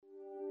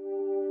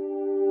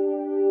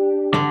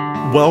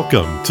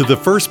Welcome to the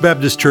First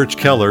Baptist Church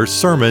Keller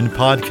Sermon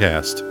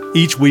Podcast.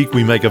 Each week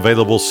we make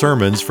available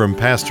sermons from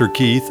Pastor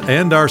Keith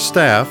and our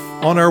staff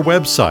on our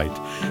website,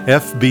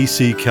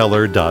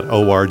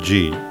 fbckeller.org.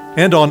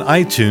 And on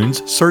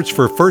iTunes, search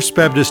for First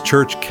Baptist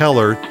Church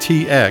Keller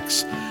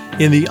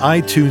TX in the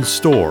iTunes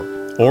Store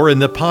or in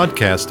the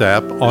podcast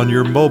app on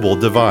your mobile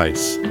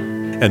device.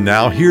 And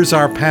now here's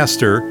our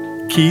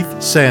pastor,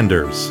 Keith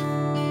Sanders.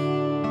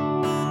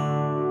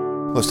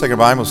 Let's take our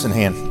Bibles in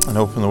hand and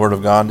open the Word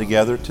of God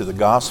together to the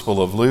Gospel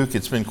of Luke.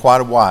 It's been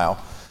quite a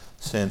while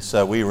since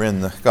we were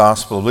in the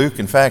Gospel of Luke.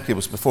 In fact, it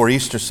was before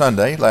Easter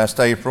Sunday, last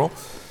April.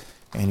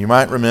 And you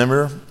might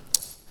remember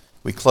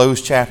we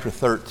closed chapter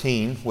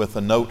 13 with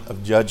a note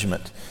of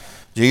judgment.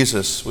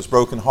 Jesus was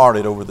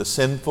brokenhearted over the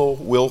sinful,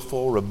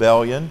 willful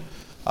rebellion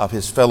of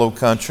his fellow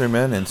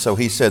countrymen. And so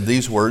he said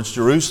these words,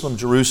 "Jerusalem,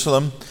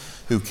 Jerusalem,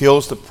 who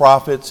kills the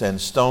prophets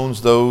and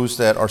stones those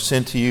that are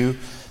sent to you.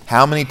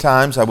 How many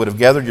times I would have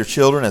gathered your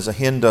children as a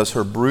hen does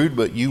her brood,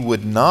 but you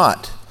would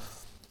not.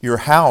 Your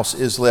house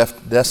is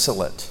left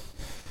desolate."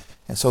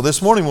 And so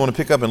this morning we want to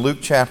pick up in Luke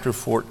chapter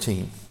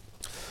 14.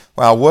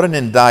 Wow, what an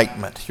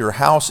indictment. Your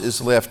house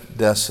is left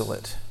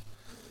desolate.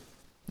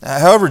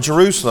 However,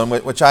 Jerusalem,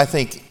 which I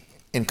think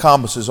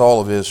encompasses all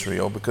of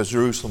Israel because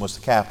Jerusalem was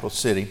the capital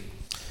city,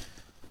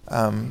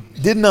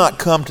 did not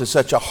come to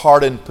such a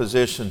hardened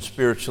position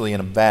spiritually in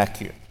a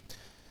vacuum.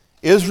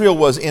 Israel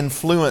was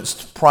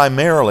influenced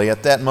primarily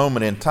at that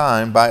moment in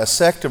time by a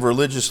sect of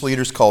religious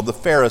leaders called the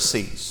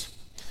Pharisees.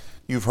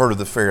 You've heard of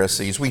the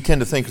Pharisees. We tend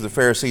to think of the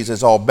Pharisees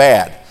as all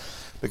bad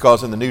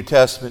because in the New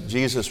Testament,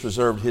 Jesus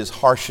reserved his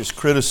harshest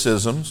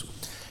criticisms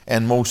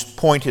and most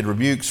pointed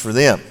rebukes for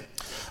them.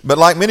 But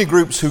like many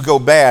groups who go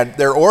bad,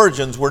 their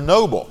origins were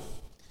noble.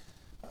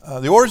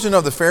 The origin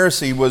of the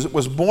Pharisee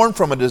was born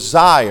from a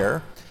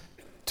desire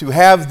to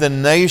have the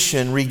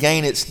nation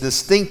regain its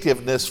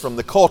distinctiveness from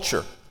the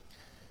culture.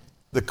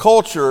 The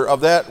culture of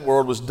that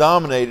world was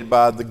dominated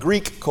by the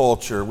Greek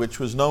culture, which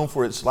was known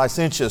for its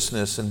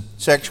licentiousness and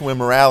sexual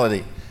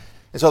immorality.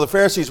 And so the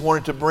Pharisees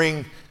wanted to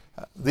bring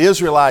the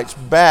Israelites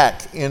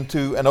back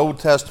into an Old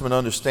Testament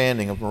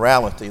understanding of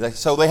morality.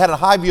 So they had a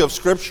high view of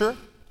Scripture.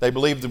 They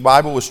believed the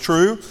Bible was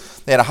true.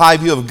 They had a high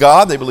view of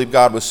God. They believed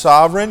God was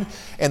sovereign.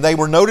 And they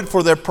were noted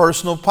for their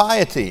personal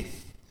piety.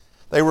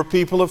 They were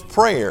people of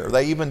prayer.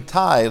 They even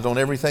tithed on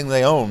everything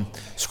they owned.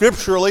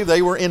 Scripturally,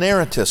 they were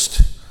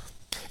inerrantist.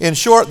 In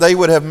short, they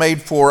would have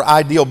made for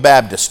ideal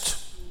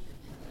Baptists.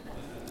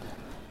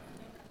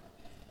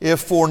 If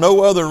for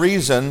no other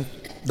reason,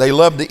 they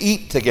loved to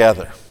eat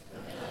together.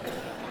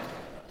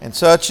 And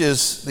such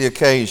is the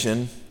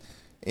occasion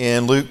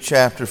in Luke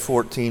chapter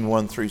 14,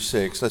 1 through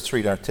 6. Let's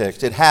read our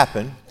text. It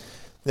happened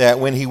that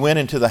when he went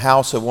into the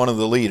house of one of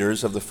the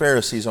leaders of the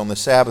Pharisees on the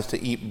Sabbath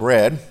to eat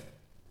bread,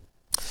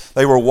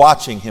 they were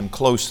watching him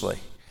closely.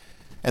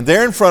 And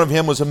there in front of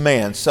him was a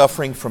man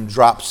suffering from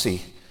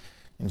dropsy.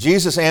 And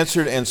Jesus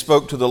answered and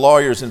spoke to the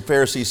lawyers and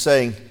Pharisees,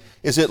 saying,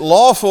 "Is it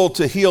lawful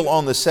to heal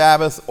on the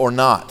Sabbath or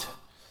not?"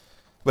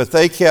 But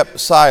they kept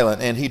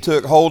silent, and he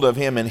took hold of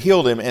him and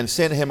healed him and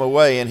sent him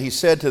away. And he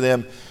said to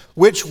them,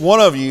 "Which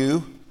one of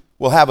you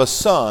will have a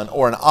son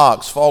or an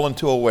ox fall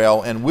into a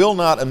well and will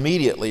not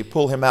immediately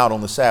pull him out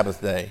on the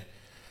Sabbath day?"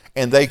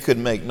 And they could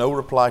make no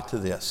reply to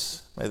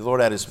this. May the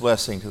Lord add his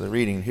blessing to the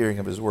reading and hearing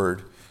of his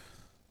word.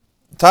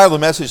 The title of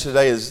the message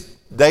today is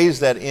Days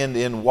That End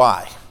in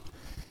Why.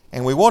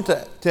 And we want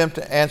to attempt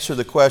to answer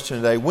the question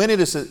today, when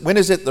is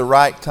it the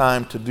right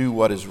time to do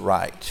what is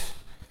right?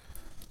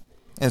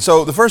 And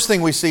so the first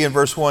thing we see in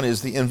verse 1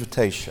 is the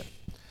invitation.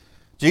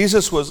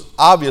 Jesus was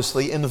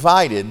obviously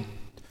invited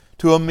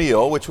to a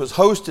meal which was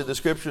hosted, the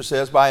scripture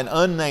says, by an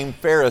unnamed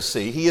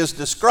Pharisee. He is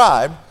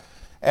described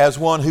as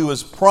one who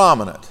was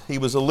prominent. He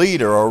was a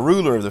leader or a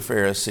ruler of the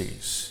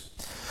Pharisees.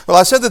 Well,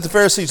 I said that the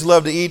Pharisees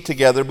loved to eat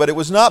together, but it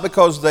was not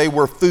because they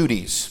were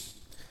foodies.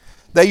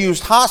 They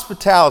used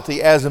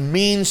hospitality as a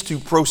means to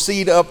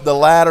proceed up the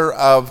ladder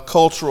of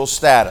cultural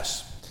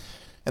status.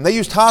 And they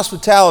used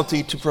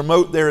hospitality to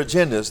promote their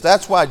agendas.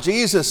 That's why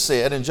Jesus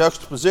said, in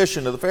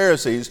juxtaposition to the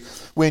Pharisees,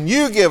 when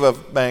you give a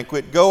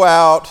banquet, go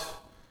out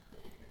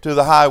to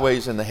the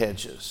highways and the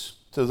hedges,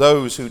 to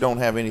those who don't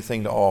have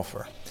anything to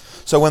offer.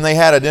 So when they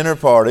had a dinner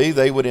party,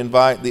 they would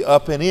invite the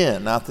up and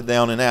in, not the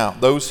down and out,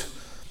 those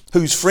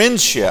whose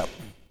friendship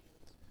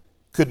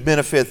could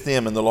benefit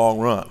them in the long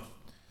run.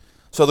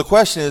 So the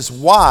question is,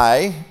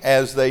 why,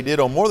 as they did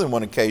on more than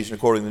one occasion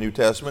according to the New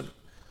Testament,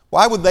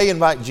 why would they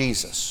invite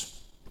Jesus?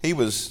 He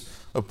was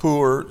a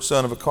poor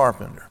son of a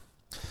carpenter.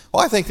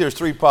 Well, I think there's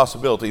three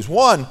possibilities.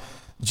 One,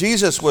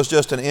 Jesus was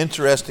just an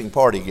interesting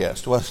party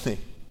guest, wasn't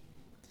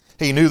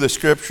he? He knew the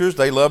Scriptures.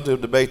 They loved to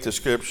debate the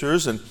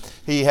Scriptures, and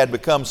he had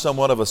become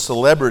somewhat of a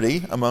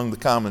celebrity among the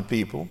common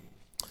people.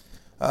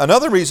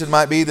 Another reason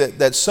might be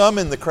that some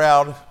in the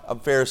crowd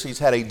of Pharisees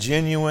had a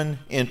genuine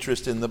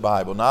interest in the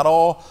Bible. Not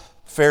all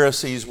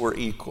Pharisees were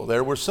equal.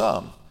 There were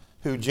some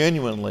who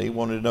genuinely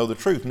wanted to know the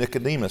truth.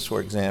 Nicodemus, for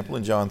example,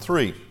 in John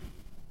 3.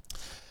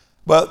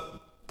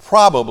 But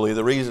probably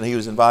the reason he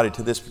was invited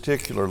to this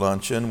particular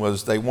luncheon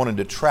was they wanted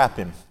to trap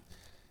him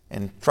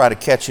and try to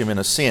catch him in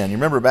a sin. You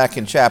remember back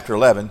in chapter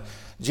 11,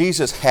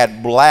 Jesus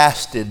had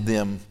blasted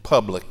them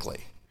publicly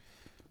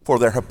for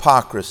their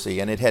hypocrisy,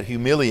 and it had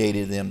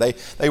humiliated them.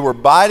 They were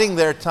biding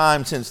their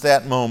time since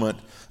that moment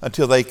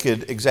until they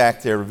could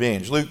exact their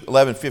revenge. Luke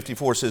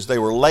 11:54 says they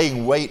were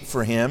laying wait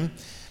for him,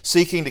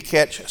 seeking to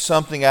catch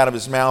something out of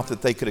his mouth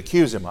that they could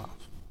accuse him of.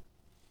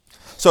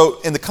 So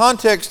in the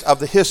context of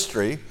the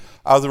history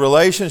of the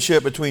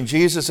relationship between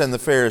Jesus and the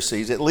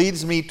Pharisees, it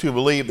leads me to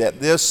believe that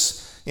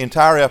this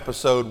entire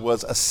episode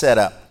was a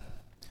setup.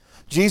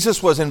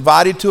 Jesus was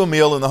invited to a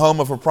meal in the home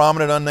of a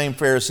prominent unnamed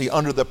Pharisee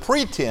under the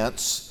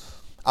pretense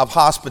of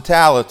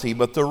hospitality,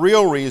 but the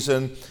real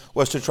reason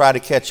was to try to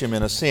catch him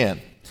in a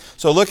sin.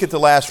 So look at the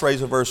last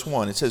phrase of verse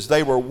 1. It says,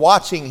 they were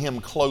watching him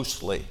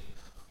closely.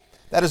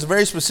 That is a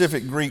very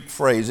specific Greek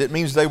phrase. It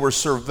means they were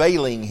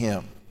surveilling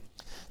him.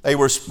 They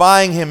were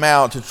spying him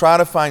out to try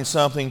to find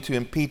something to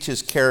impeach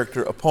his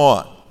character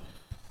upon.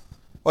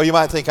 Well, you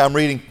might think I'm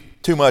reading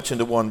too much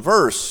into one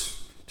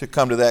verse to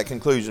come to that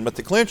conclusion, but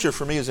the clincher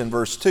for me is in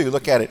verse 2.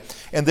 Look at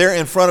it. And there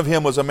in front of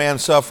him was a man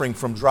suffering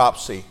from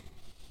dropsy.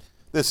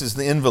 This is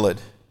the invalid.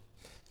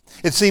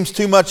 It seems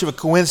too much of a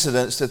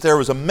coincidence that there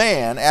was a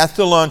man at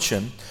the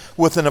luncheon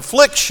with an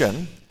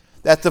affliction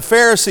that the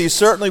Pharisees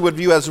certainly would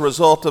view as a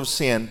result of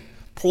sin,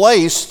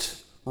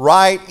 placed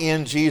right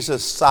in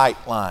Jesus'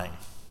 sight line.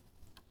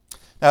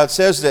 Now it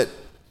says that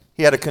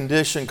he had a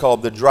condition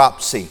called the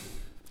dropsy.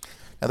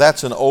 Now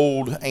that's an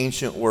old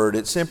ancient word.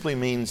 It simply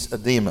means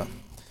edema,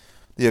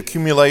 the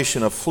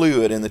accumulation of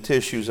fluid in the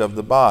tissues of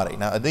the body.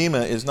 Now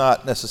edema is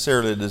not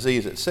necessarily a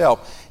disease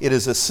itself. It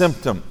is a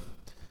symptom.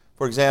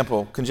 For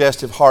example,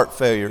 congestive heart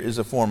failure is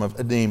a form of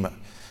edema.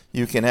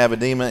 You can have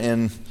edema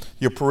in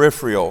your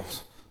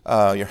peripherals,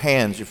 your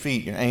hands, your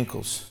feet, your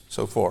ankles,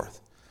 so forth.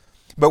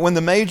 But when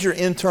the major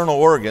internal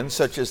organs,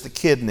 such as the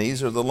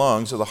kidneys or the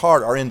lungs or the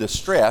heart, are in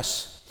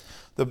distress,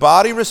 the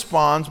body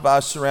responds by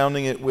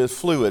surrounding it with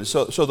fluid.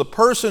 So the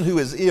person who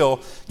is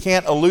ill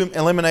can't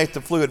eliminate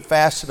the fluid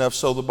fast enough,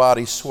 so the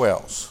body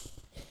swells.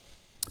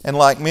 And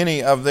like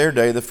many of their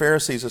day, the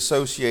Pharisees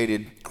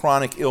associated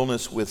chronic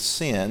illness with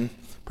sin,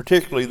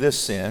 particularly this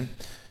sin,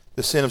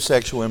 the sin of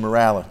sexual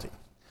immorality.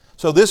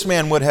 So this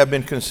man would have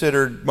been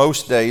considered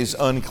most days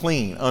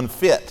unclean,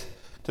 unfit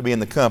to be in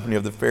the company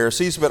of the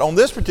Pharisees. But on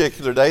this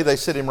particular day, they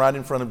sit him right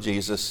in front of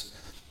Jesus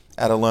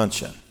at a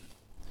luncheon.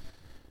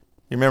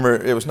 You remember,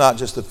 it was not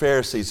just the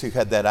Pharisees who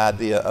had that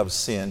idea of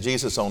sin.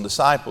 Jesus' own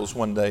disciples,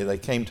 one day, they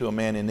came to a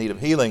man in need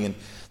of healing, and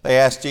they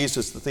asked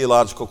Jesus the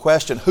theological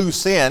question, who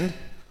sinned,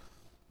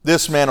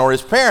 this man or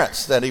his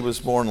parents, that he was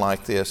born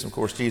like this? And of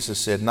course, Jesus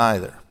said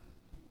neither.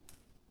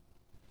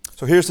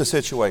 So here's the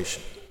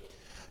situation.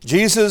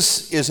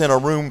 Jesus is in a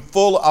room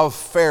full of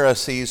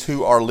Pharisees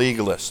who are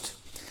legalists.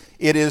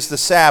 It is the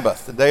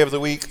Sabbath, the day of the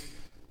week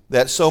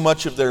that so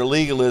much of their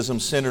legalism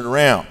centered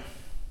around.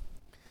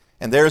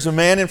 And there is a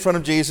man in front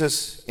of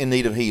Jesus in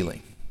need of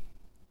healing.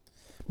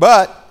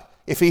 But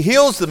if he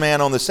heals the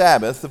man on the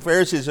Sabbath, the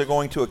Pharisees are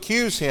going to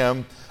accuse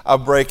him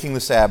of breaking the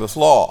Sabbath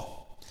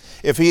law.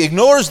 If he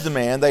ignores the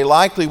man, they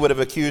likely would have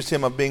accused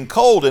him of being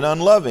cold and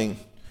unloving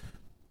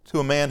to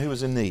a man who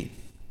is in need.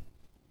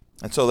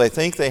 And so they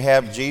think they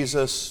have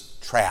Jesus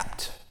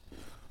trapped.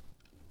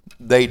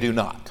 They do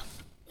not.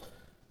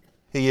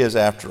 He is,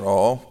 after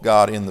all,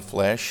 God in the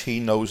flesh. He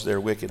knows their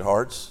wicked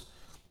hearts,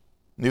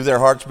 knew their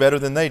hearts better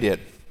than they did.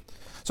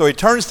 So he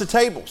turns the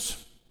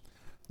tables.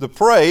 The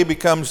prey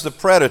becomes the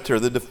predator.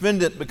 The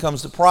defendant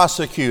becomes the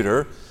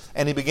prosecutor,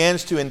 and he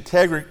begins to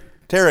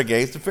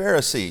interrogate the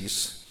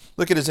Pharisees.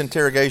 Look at his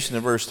interrogation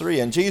in verse 3.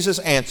 And Jesus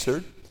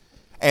answered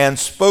and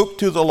spoke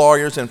to the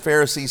lawyers and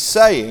Pharisees,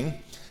 saying,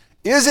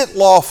 is it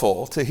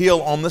lawful to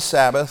heal on the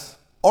Sabbath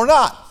or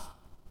not?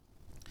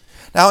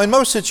 Now, in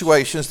most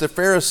situations, the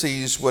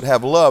Pharisees would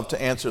have loved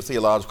to answer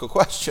theological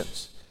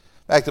questions.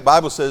 In fact, the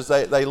Bible says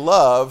they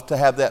love to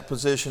have that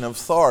position of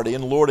authority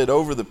and lord it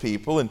over the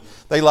people, and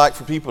they like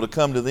for people to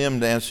come to them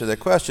to answer their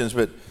questions.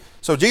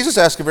 So Jesus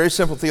asked a very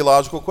simple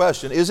theological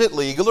question. Is it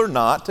legal or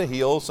not to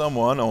heal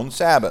someone on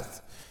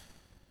Sabbath?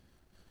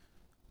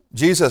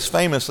 Jesus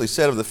famously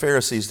said of the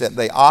Pharisees that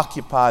they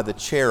occupy the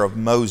chair of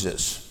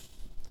Moses.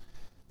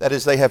 That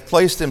is, they have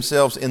placed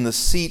themselves in the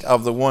seat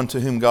of the one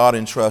to whom God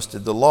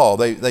entrusted the law.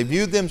 They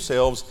viewed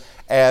themselves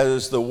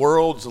as the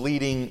world's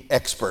leading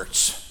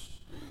experts.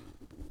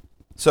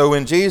 So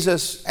when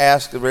Jesus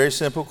asked a very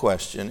simple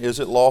question, is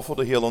it lawful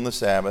to heal on the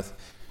Sabbath,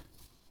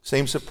 it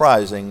seems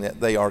surprising that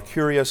they are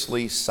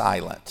curiously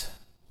silent.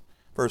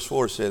 Verse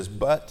 4 says,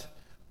 but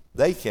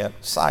they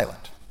kept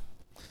silent.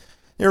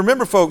 You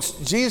remember, folks,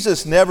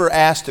 Jesus never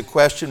asked a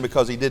question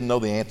because he didn't know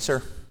the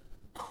answer.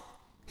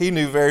 He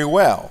knew very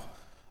well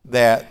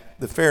that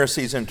the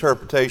Pharisees'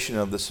 interpretation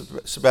of the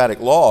Sabbatic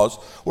laws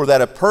were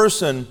that a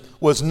person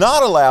was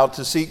not allowed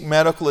to seek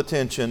medical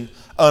attention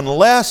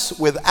unless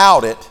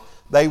without it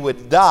they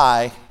would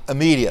die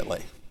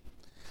immediately.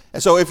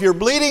 And so if you're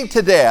bleeding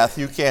to death,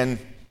 you can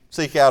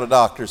seek out a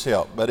doctor's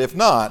help. But if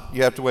not,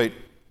 you have to wait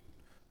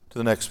to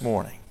the next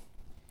morning.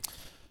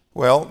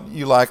 Well,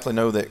 you likely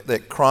know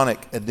that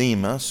chronic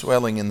edema,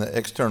 swelling in the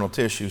external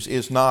tissues,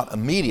 is not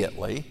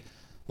immediately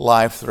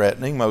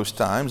life-threatening most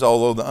times,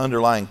 although the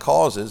underlying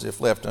causes,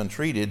 if left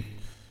untreated,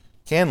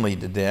 can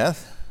lead to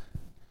death.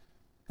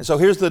 And so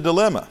here's the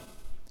dilemma.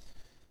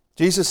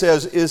 Jesus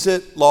says, is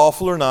it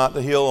lawful or not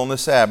to heal on the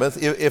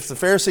Sabbath? If the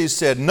Pharisees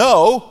said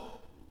no,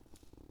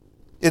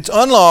 it's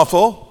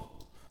unlawful,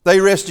 they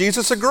risk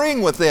Jesus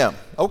agreeing with them.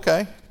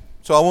 Okay,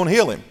 so I won't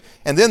heal him.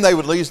 And then they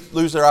would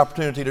lose their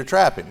opportunity to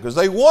trap him because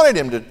they wanted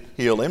him to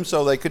heal him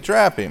so they could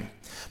trap him.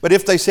 But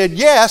if they said,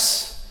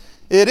 yes,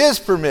 it is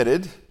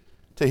permitted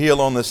to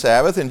heal on the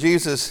Sabbath, and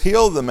Jesus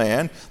healed the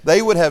man,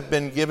 they would have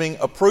been giving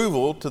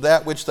approval to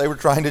that which they were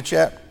trying to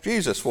trap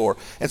Jesus for.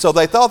 And so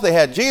they thought they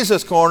had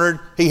Jesus cornered,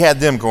 he had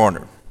them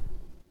cornered.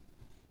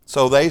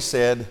 So they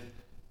said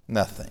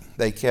nothing.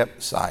 They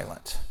kept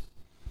silent.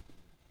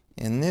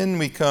 And then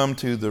we come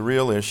to the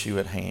real issue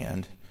at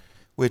hand,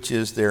 which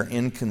is their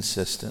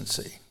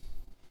inconsistency.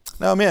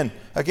 Now, men,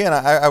 again,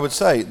 I would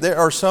say there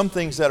are some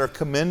things that are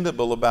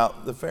commendable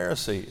about the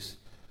Pharisees.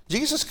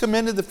 Jesus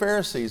commended the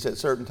Pharisees at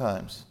certain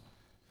times.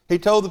 He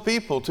told the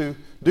people to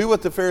do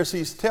what the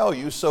Pharisees tell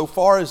you so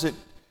far as it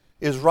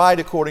is right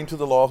according to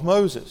the law of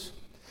Moses.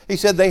 He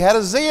said they had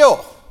a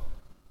zeal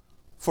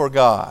for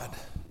God,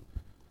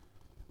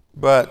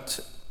 but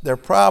their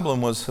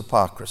problem was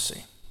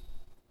hypocrisy.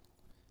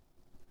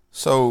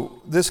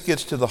 So this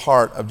gets to the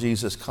heart of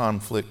Jesus'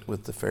 conflict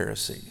with the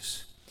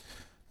Pharisees.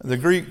 The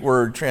Greek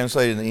word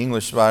translated in the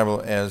English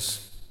Bible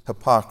as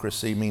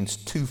hypocrisy means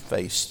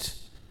two-faced.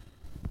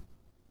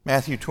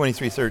 Matthew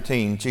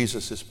 23:13,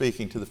 Jesus is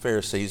speaking to the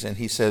Pharisees, and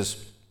he says,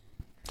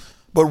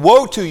 "But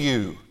woe to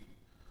you,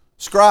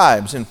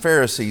 scribes and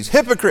Pharisees,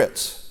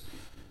 hypocrites!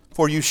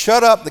 For you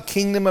shut up the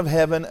kingdom of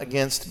heaven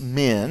against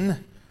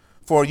men,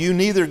 for you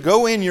neither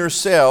go in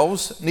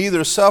yourselves,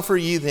 neither suffer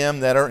ye them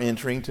that are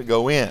entering to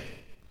go in."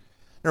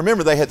 Now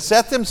remember, they had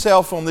set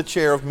themselves on the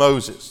chair of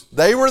Moses.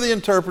 They were the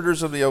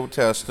interpreters of the Old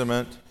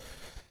Testament,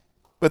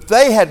 but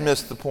they had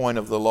missed the point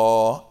of the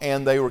law,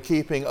 and they were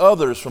keeping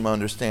others from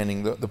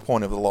understanding the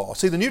point of the law.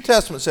 See, the New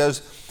Testament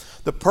says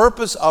the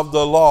purpose of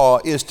the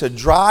law is to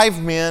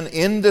drive men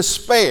in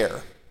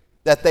despair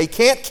that they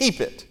can't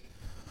keep it,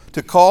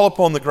 to call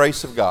upon the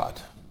grace of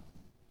God.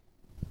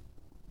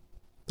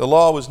 The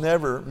law was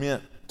never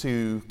meant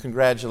to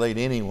congratulate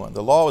anyone.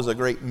 The law is a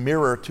great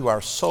mirror to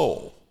our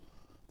soul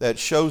that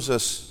shows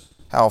us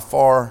how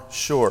far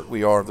short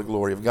we are of the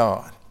glory of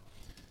God.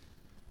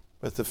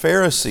 But the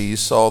Pharisees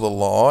saw the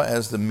law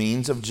as the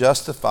means of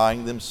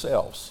justifying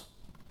themselves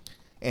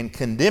and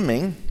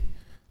condemning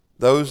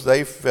those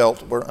they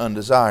felt were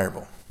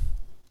undesirable.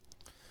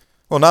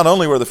 Well, not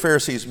only were the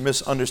Pharisees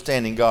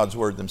misunderstanding God's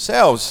word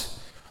themselves,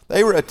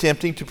 they were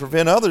attempting to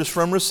prevent others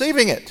from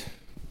receiving it.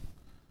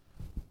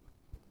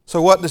 So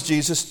what does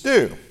Jesus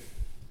do?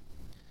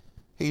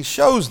 He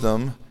shows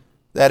them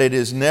that it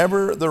is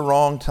never the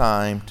wrong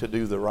time to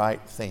do the right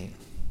thing.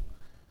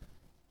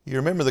 You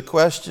remember the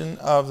question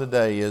of the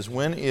day is,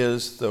 when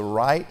is the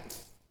right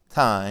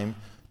time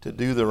to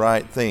do the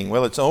right thing?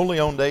 Well, it's only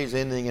on days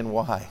ending in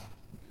Y.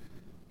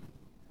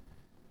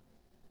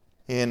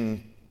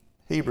 In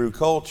Hebrew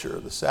culture,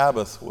 the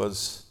Sabbath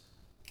was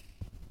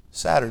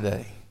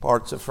Saturday,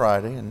 parts of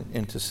Friday and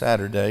into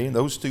Saturday, and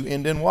those two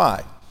end in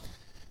Y.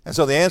 And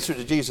so the answer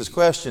to Jesus'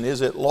 question,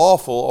 is it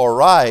lawful or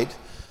right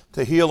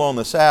to heal on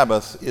the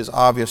Sabbath, is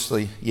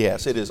obviously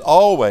yes. It is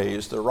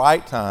always the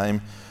right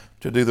time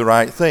to do the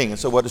right thing. And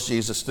so what does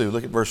Jesus do?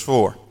 Look at verse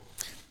 4.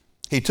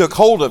 He took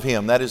hold of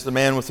him, that is the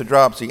man with the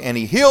dropsy, and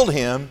he healed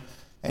him,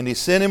 and he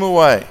sent him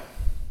away.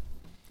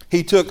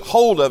 He took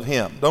hold of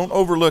him. Don't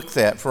overlook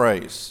that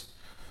phrase.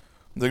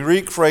 The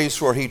Greek phrase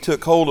for he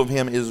took hold of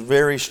him is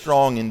very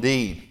strong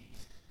indeed.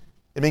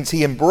 It means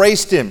he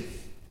embraced him.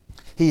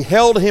 He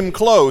held him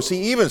close.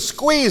 He even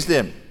squeezed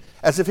him,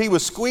 as if he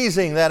was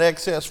squeezing that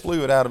excess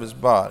fluid out of his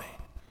body.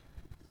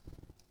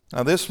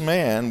 Now, this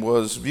man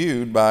was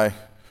viewed by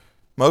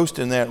most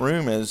in that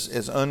room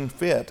as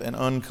unfit and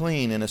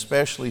unclean and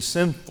especially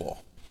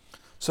sinful.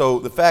 So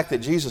the fact that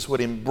Jesus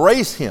would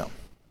embrace him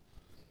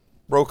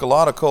broke a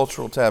lot of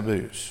cultural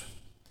taboos.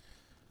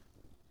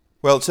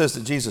 Well, it says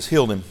that Jesus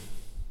healed him.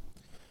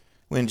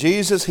 When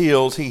Jesus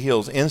heals, he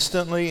heals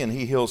instantly and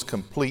he heals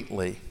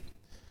completely.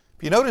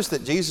 You notice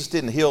that Jesus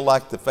didn't heal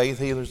like the faith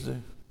healers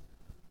do?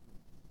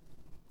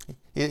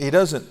 He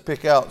doesn't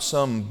pick out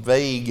some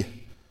vague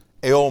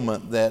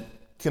ailment that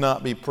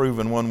cannot be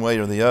proven one way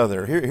or the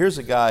other. Here's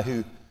a guy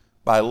who,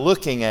 by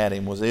looking at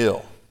him, was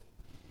ill.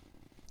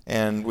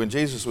 And when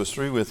Jesus was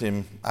through with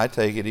him, I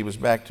take it he was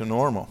back to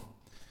normal.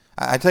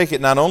 I take it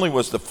not only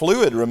was the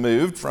fluid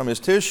removed from his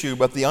tissue,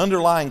 but the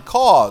underlying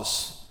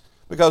cause.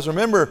 Because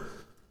remember,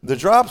 the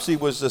dropsy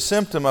was a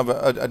symptom of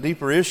a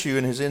deeper issue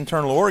in his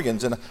internal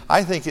organs, and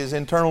I think his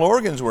internal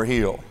organs were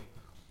healed.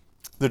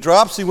 The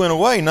dropsy went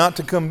away, not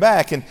to come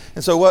back. And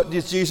so what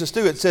did Jesus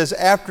do? It says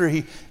after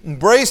he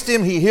embraced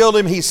him, he healed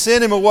him, he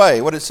sent him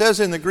away. What it says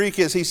in the Greek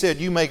is he said,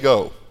 "You may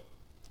go."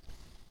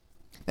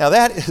 Now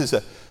that is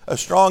a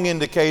strong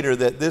indicator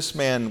that this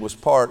man was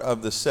part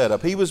of the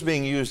setup. He was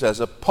being used as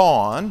a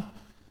pawn,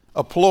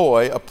 a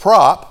ploy, a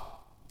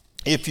prop,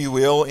 if you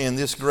will, in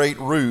this great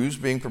ruse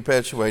being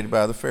perpetuated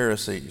by the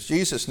Pharisees.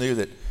 Jesus knew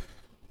that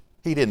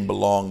he didn't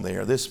belong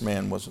there. This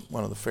man was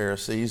one of the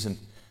Pharisees, and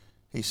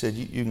he said,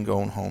 you can go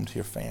on home to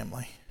your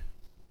family.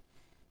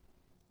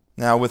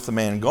 Now, with the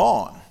man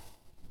gone,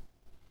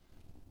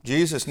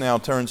 Jesus now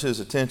turns his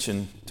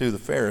attention to the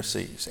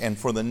Pharisees. And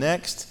for the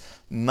next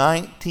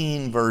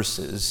 19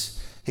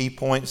 verses, he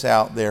points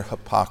out their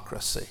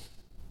hypocrisy.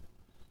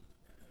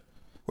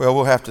 Well,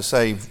 we'll have to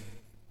save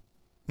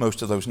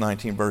most of those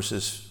 19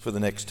 verses for the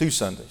next 2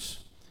 Sundays.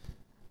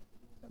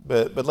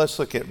 But let's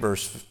look at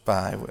verse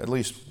 5, at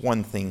least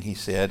one thing he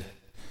said.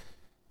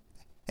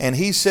 And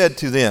he said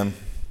to them,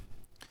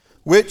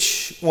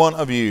 which one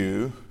of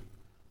you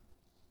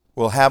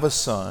will have a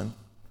son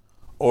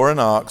or an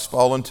ox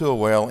fall into a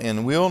well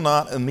and will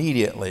not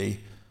immediately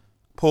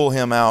pull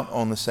him out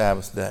on the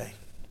Sabbath day?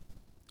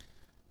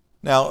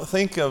 Now,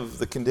 think of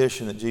the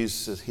condition that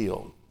Jesus has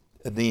healed,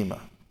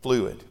 edema,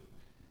 fluid.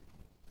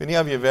 If any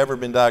of you have ever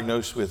been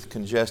diagnosed with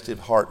congestive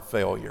heart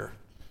failure,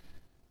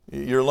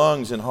 your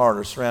lungs and heart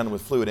are surrounded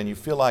with fluid and you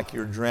feel like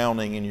you're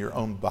drowning in your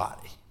own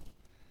body.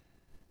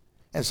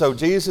 And so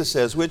Jesus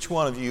says, which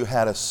one of you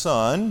had a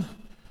son,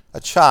 a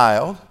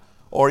child,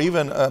 or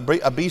even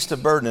a beast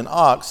of burden, an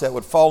ox, that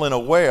would fall in a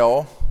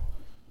well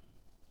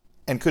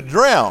and could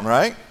drown,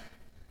 right?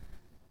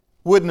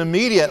 Wouldn't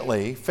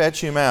immediately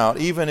fetch him out,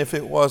 even if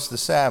it was the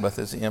Sabbath,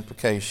 is the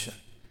implication.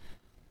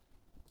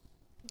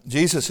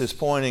 Jesus is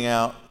pointing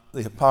out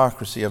the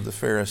hypocrisy of the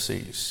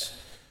Pharisees.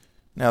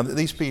 Now,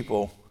 these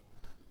people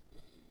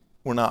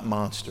were not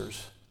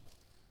monsters.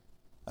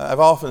 I've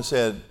often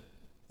said,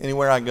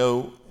 anywhere I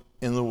go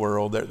in the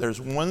world,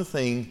 there's one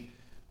thing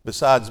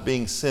besides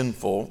being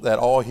sinful that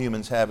all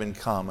humans have in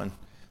common.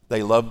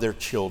 They love their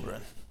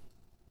children.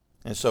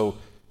 And so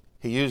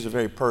he used a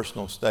very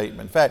personal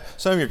statement. In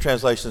fact, some of your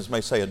translations may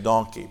say a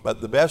donkey,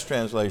 but the best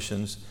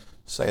translations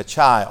say a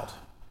child.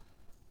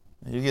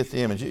 You get the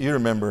image. You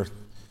remember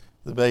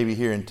the baby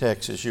here in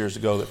Texas years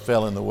ago that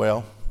fell in the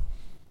well,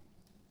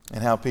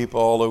 and how people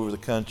all over the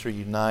country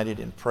united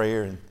in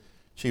prayer, and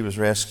she was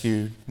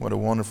rescued. What a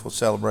wonderful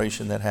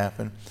celebration that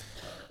happened.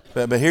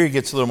 But here he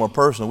gets a little more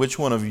personal. Which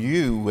one of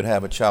you would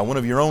have a child? One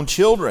of your own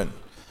children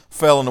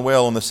fell in the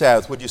well on the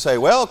Sabbath. Would you say,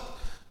 well,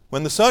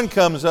 when the sun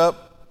comes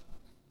up,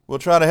 we'll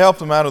try to help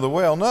them out of the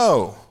well?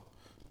 No.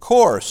 Of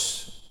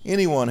course,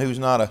 anyone who's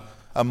not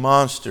a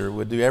monster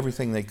would do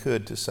everything they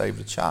could to save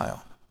the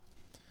child.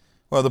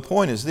 Well, the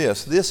point is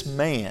this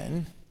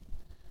man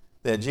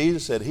that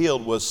Jesus had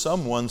healed was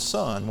someone's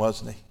son,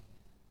 wasn't he?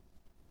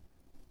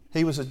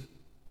 He was a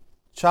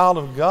child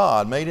of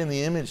God, made in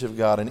the image of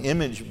God, an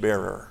image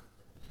bearer.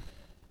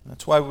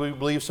 That's why we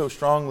believe so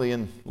strongly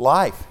in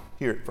life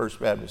here at First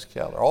Baptist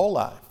Keller. All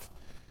life,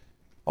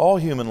 all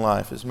human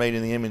life is made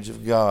in the image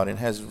of God and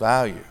has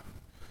value.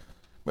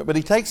 But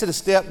he takes it a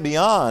step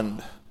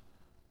beyond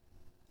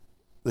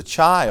the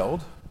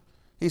child.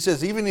 He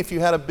says, even if you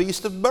had a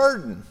beast of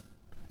burden,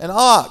 an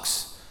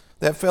ox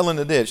that fell in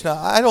the ditch. Now,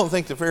 I don't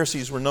think the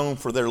Pharisees were known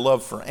for their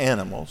love for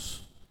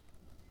animals.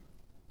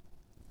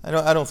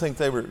 I don't think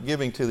they were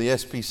giving to the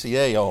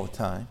SPCA all the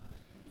time.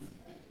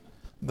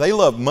 They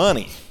loved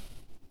money.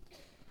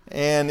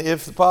 And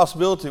if the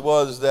possibility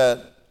was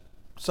that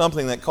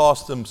something that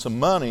cost them some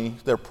money,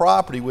 their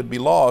property would be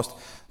lost,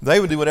 they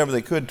would do whatever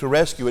they could to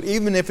rescue it,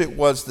 even if it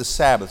was the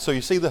Sabbath. So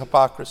you see the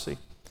hypocrisy?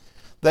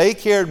 They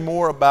cared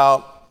more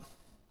about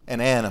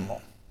an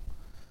animal,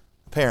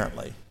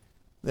 apparently,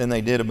 than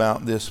they did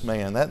about this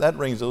man. That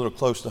rings a little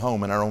close to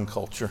home in our own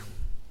culture.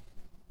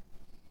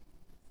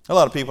 A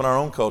lot of people in our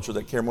own culture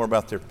that care more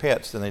about their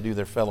pets than they do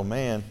their fellow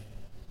man.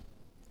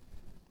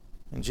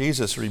 And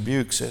Jesus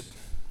rebukes it.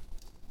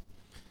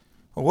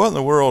 Well, what in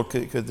the world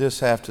could this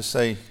have to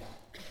say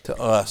to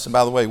us? And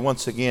by the way,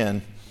 once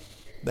again,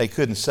 they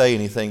couldn't say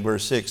anything.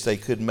 Verse 6, they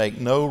could make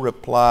no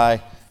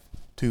reply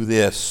to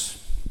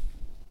this.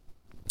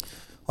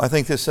 Well, I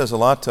think this says a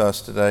lot to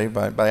us today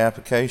by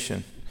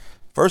application.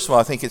 First of all,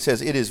 I think it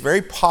says it is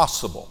very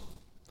possible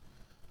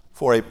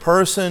for a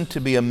person to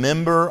be a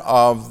member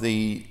of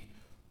the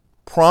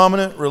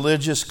prominent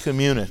religious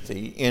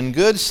community in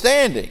good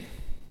standing.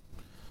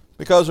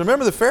 Because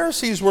remember, the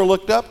Pharisees were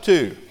looked up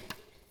to.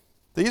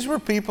 These were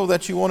people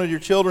that you wanted your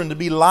children to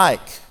be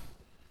like.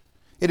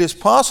 It is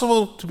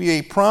possible to be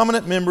a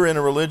prominent member in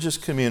a religious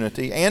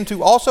community and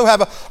to also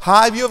have a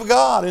high view of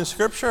God in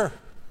Scripture.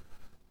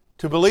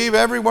 To believe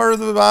every word of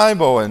the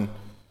Bible and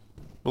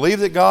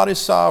believe that God is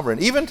sovereign.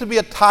 Even to be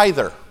a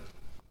tither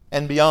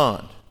and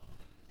beyond.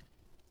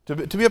 To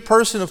be a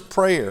person of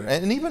prayer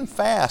and even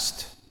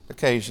fast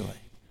occasionally,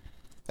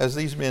 as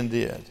these men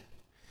did.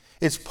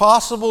 It's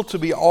possible to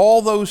be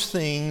all those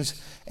things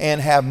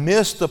and have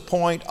missed the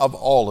point of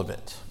all of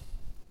it.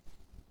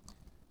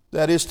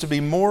 That is, to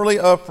be morally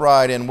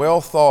upright and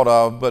well thought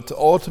of, but to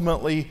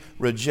ultimately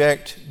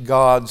reject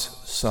God's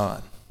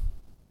Son.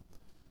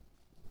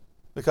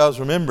 Because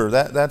remember,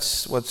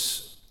 that's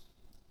what's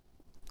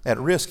at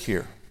risk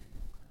here.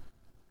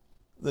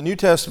 the New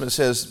Testament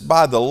says,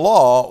 by the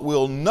law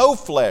will no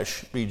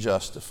flesh be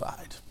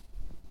justified.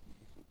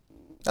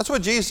 That's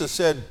what Jesus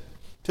said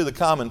to the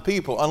common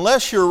people.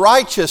 Unless your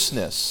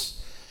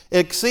righteousness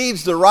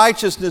exceeds the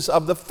righteousness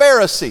of the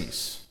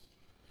Pharisees.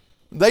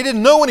 They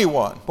didn't know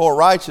anyone more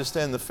righteous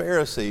than the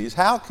Pharisees.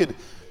 How could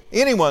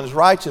anyone's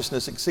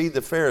righteousness exceed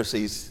the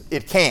Pharisees?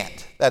 It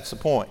can't. That's the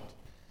point.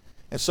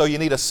 And so you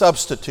need a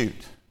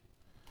substitute.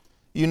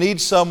 You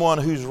need someone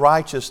whose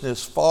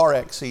righteousness far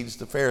exceeds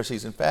the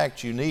Pharisees. In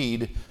fact, you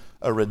need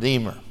a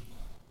Redeemer.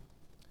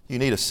 You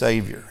need a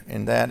Savior,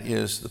 and that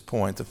is the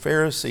point. The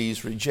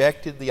Pharisees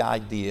rejected the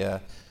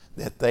idea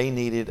that they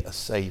needed a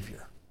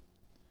Savior.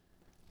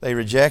 They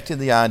rejected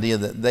the idea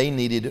that they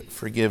needed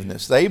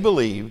forgiveness. They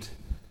believed,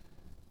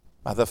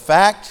 by the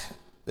fact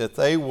that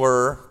they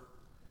were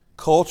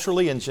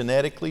culturally and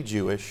genetically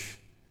Jewish,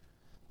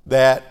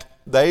 that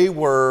they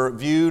were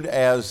viewed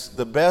as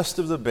the best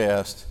of the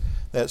best,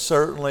 that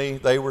certainly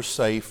they were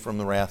safe from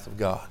the wrath of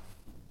God.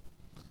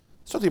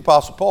 That's what the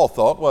Apostle Paul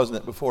thought, wasn't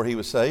it, before he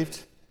was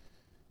saved?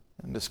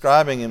 In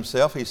describing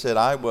himself, he said,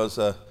 I was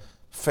a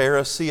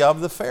Pharisee of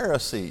the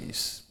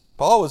Pharisees.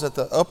 Paul was at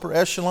the upper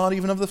echelon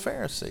even of the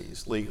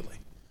Pharisees, legally.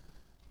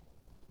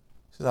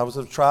 He said, I was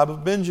of the tribe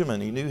of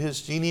Benjamin. He knew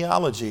his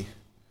genealogy,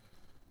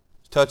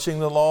 touching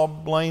the law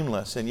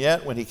blameless. And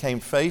yet, when he came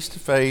face to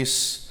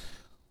face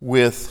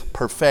with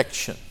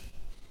perfection,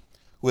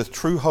 with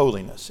true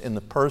holiness in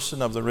the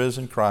person of the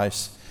risen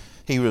Christ,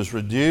 he was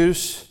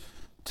reduced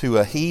to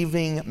a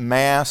heaving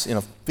mass in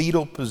a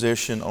fetal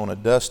position on a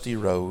dusty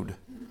road,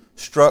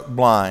 struck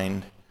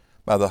blind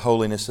by the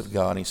holiness of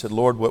God. And he said,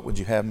 Lord, what would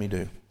you have me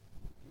do?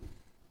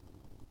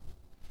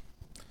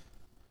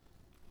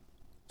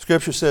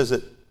 Scripture says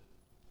that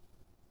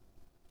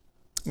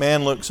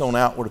man looks on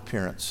outward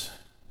appearance,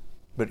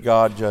 but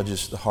God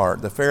judges the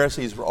heart. The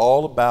Pharisees were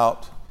all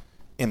about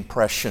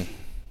impression.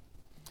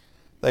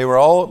 They were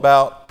all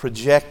about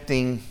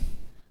projecting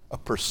a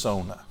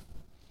persona.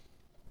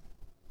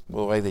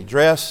 The way they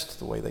dressed,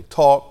 the way they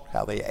talked,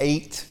 how they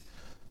ate,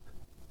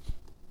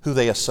 who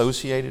they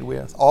associated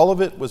with. All of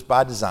it was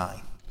by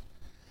design.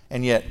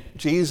 And yet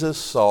Jesus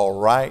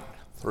saw right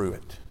through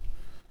it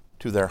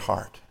to their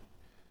heart.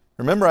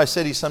 Remember I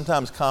said he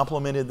sometimes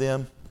complimented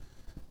them?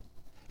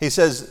 He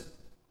says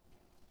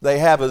they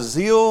have a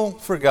zeal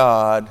for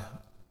God,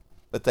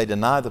 but they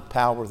deny the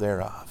power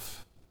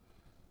thereof.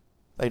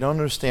 They don't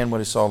understand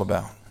what it's all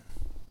about.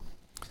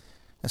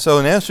 And so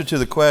in answer to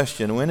the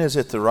question, when is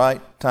it the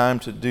right time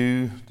to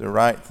do the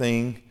right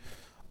thing?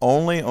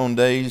 Only on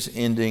days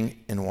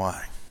ending in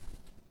Y.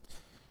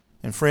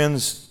 And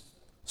friends,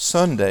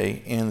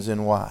 Sunday ends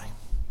in Y.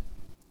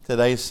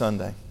 Today's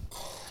Sunday.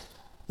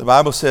 The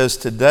Bible says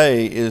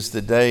today is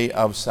the day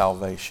of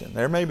salvation.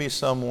 There may be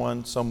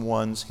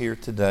someone's here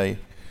today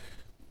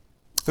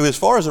who, as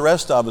far as the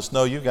rest of us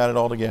know, you've got it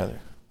all together.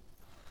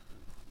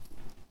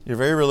 You're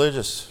very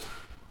religious.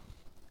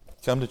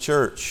 Come to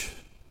church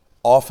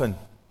often.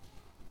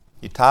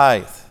 You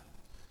tithe.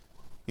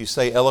 You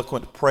say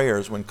eloquent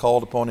prayers when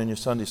called upon in your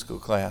Sunday school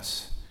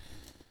class.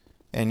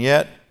 And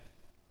yet,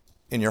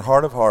 in your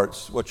heart of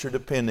hearts, what you're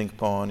depending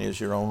upon is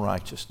your own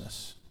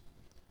righteousness,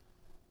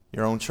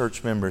 your own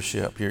church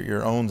membership,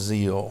 your own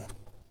zeal.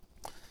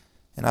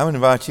 And I would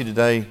invite you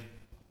today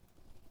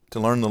to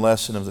learn the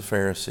lesson of the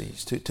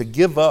Pharisees, to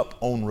give up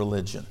on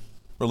religion.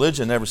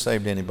 Religion never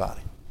saved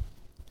anybody.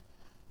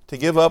 To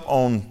give up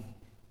on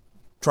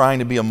trying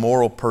to be a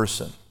moral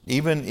person.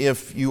 Even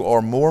if you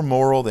are more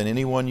moral than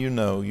anyone you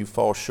know, you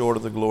fall short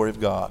of the glory of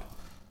God,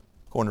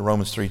 according to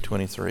Romans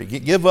 3:23.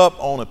 Give up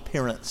on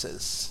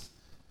appearances.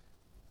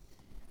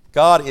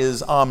 God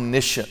is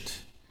omniscient.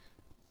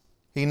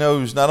 He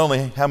knows not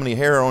only how many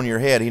hair are on your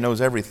head, He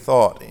knows every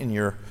thought in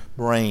your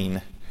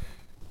brain,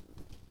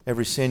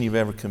 every sin you've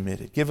ever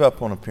committed. Give up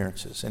on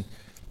appearances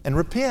and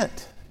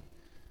repent.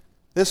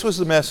 This was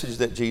the message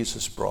that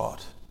Jesus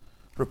brought.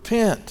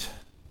 Repent.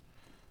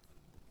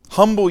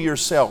 Humble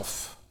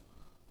yourself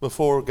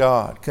before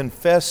God.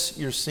 Confess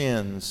your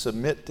sins.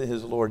 Submit to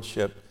His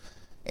Lordship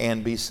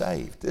and be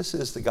saved. This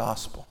is the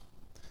gospel.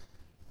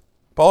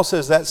 Paul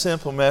says that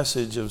simple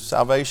message of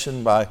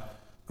salvation by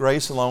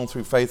grace alone,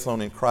 through faith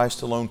alone, in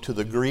Christ alone, to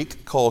the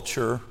Greek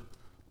culture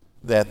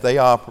that they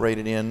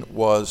operated in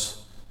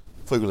was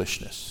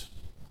foolishness,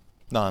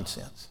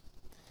 nonsense.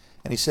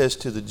 And he says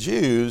to the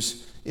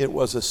Jews, it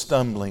was a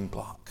stumbling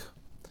block,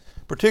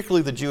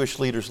 particularly the Jewish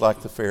leaders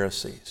like the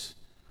Pharisees.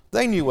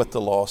 They knew what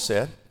the law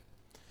said.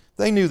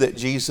 They knew that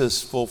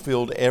Jesus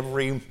fulfilled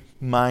every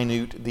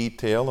minute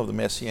detail of the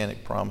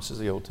messianic promises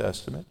of the Old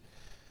Testament,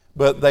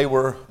 but they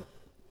were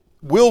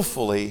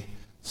willfully,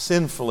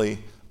 sinfully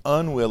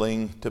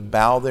unwilling to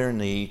bow their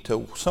knee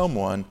to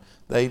someone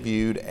they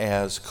viewed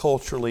as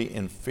culturally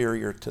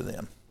inferior to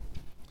them.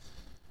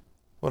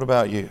 What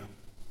about you?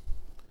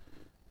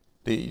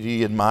 Do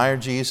you admire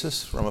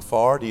Jesus from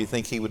afar? Do you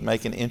think He would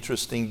make an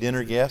interesting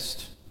dinner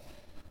guest?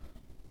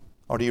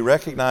 Or do you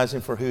recognize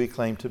Him for who He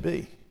claimed to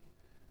be?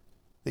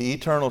 The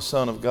eternal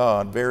Son of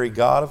God, very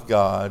God of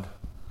God,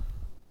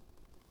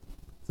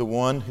 the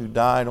one who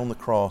died on the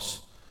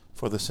cross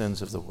for the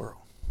sins of the world.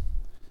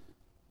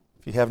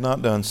 If you have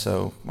not done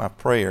so, my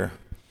prayer,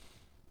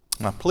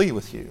 my plea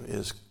with you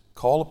is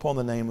call upon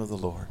the name of the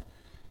Lord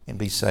and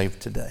be saved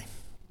today.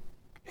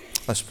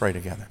 Let's pray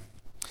together.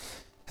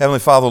 Heavenly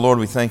Father, Lord,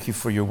 we thank you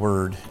for your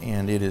word,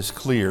 and it is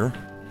clear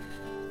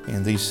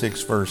in these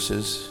 6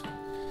 verses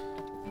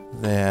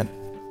that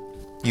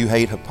you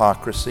hate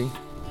hypocrisy,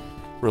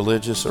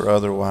 religious or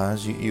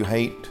otherwise. You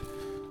hate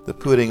the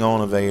putting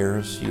on of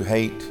airs. You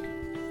hate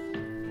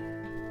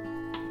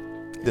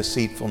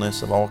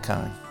deceitfulness of all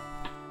kind.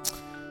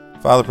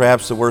 Father,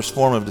 perhaps the worst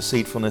form of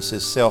deceitfulness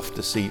is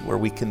self-deceit, where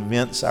we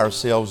convince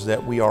ourselves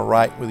that we are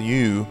right with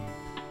you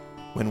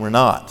when we're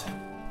not.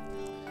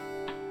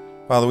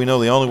 Father, we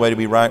know the only way to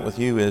be right with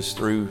you is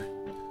through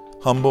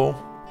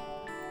humble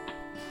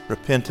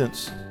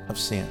repentance of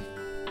sin.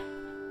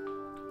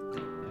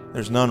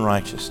 There's none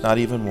righteous, not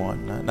even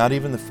one, not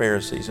even the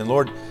Pharisees. And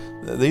Lord,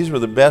 these were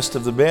the best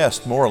of the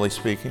best, morally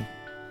speaking.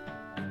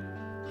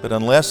 But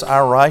unless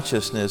our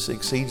righteousness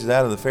exceeds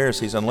that of the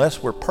Pharisees,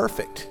 unless we're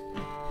perfect,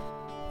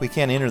 we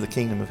can't enter the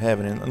kingdom of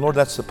heaven. And Lord,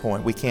 that's the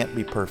point. We can't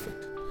be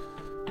perfect.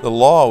 The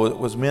law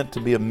was meant to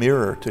be a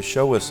mirror to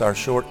show us our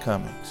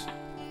shortcomings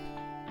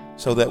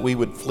so that we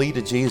would flee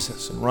to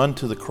Jesus and run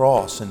to the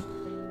cross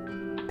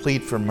and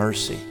plead for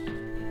mercy.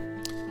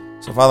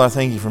 So Father, I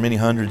thank you for many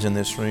hundreds in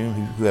this room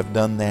who have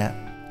done that.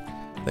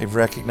 They've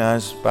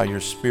recognized by your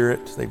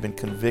Spirit, they've been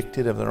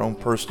convicted of their own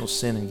personal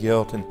sin and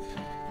guilt, and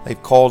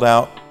they've called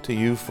out to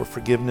you for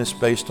forgiveness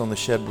based on the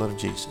shed blood of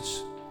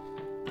Jesus.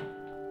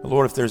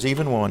 Lord, if there's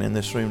even one in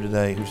this room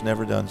today who's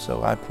never done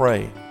so, I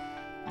pray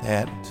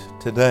that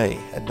today,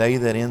 a day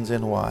that ends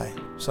in Y,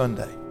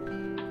 Sunday,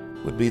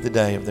 would be the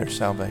day of their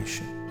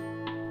salvation.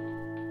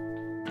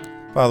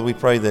 Father, we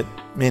pray that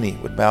many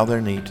would bow their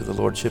knee to the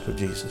Lordship of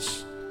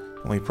Jesus.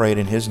 And we pray it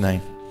in His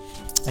name.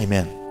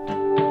 Amen.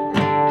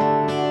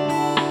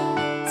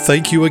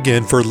 Thank you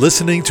again for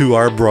listening to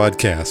our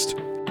broadcast.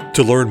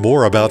 To learn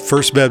more about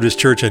First Baptist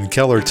Church in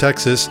Keller,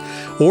 Texas,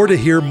 or to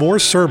hear more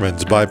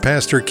sermons by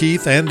Pastor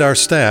Keith and our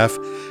staff,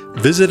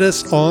 visit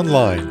us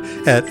online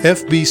at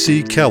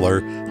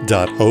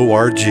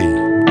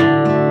fbckeller.org.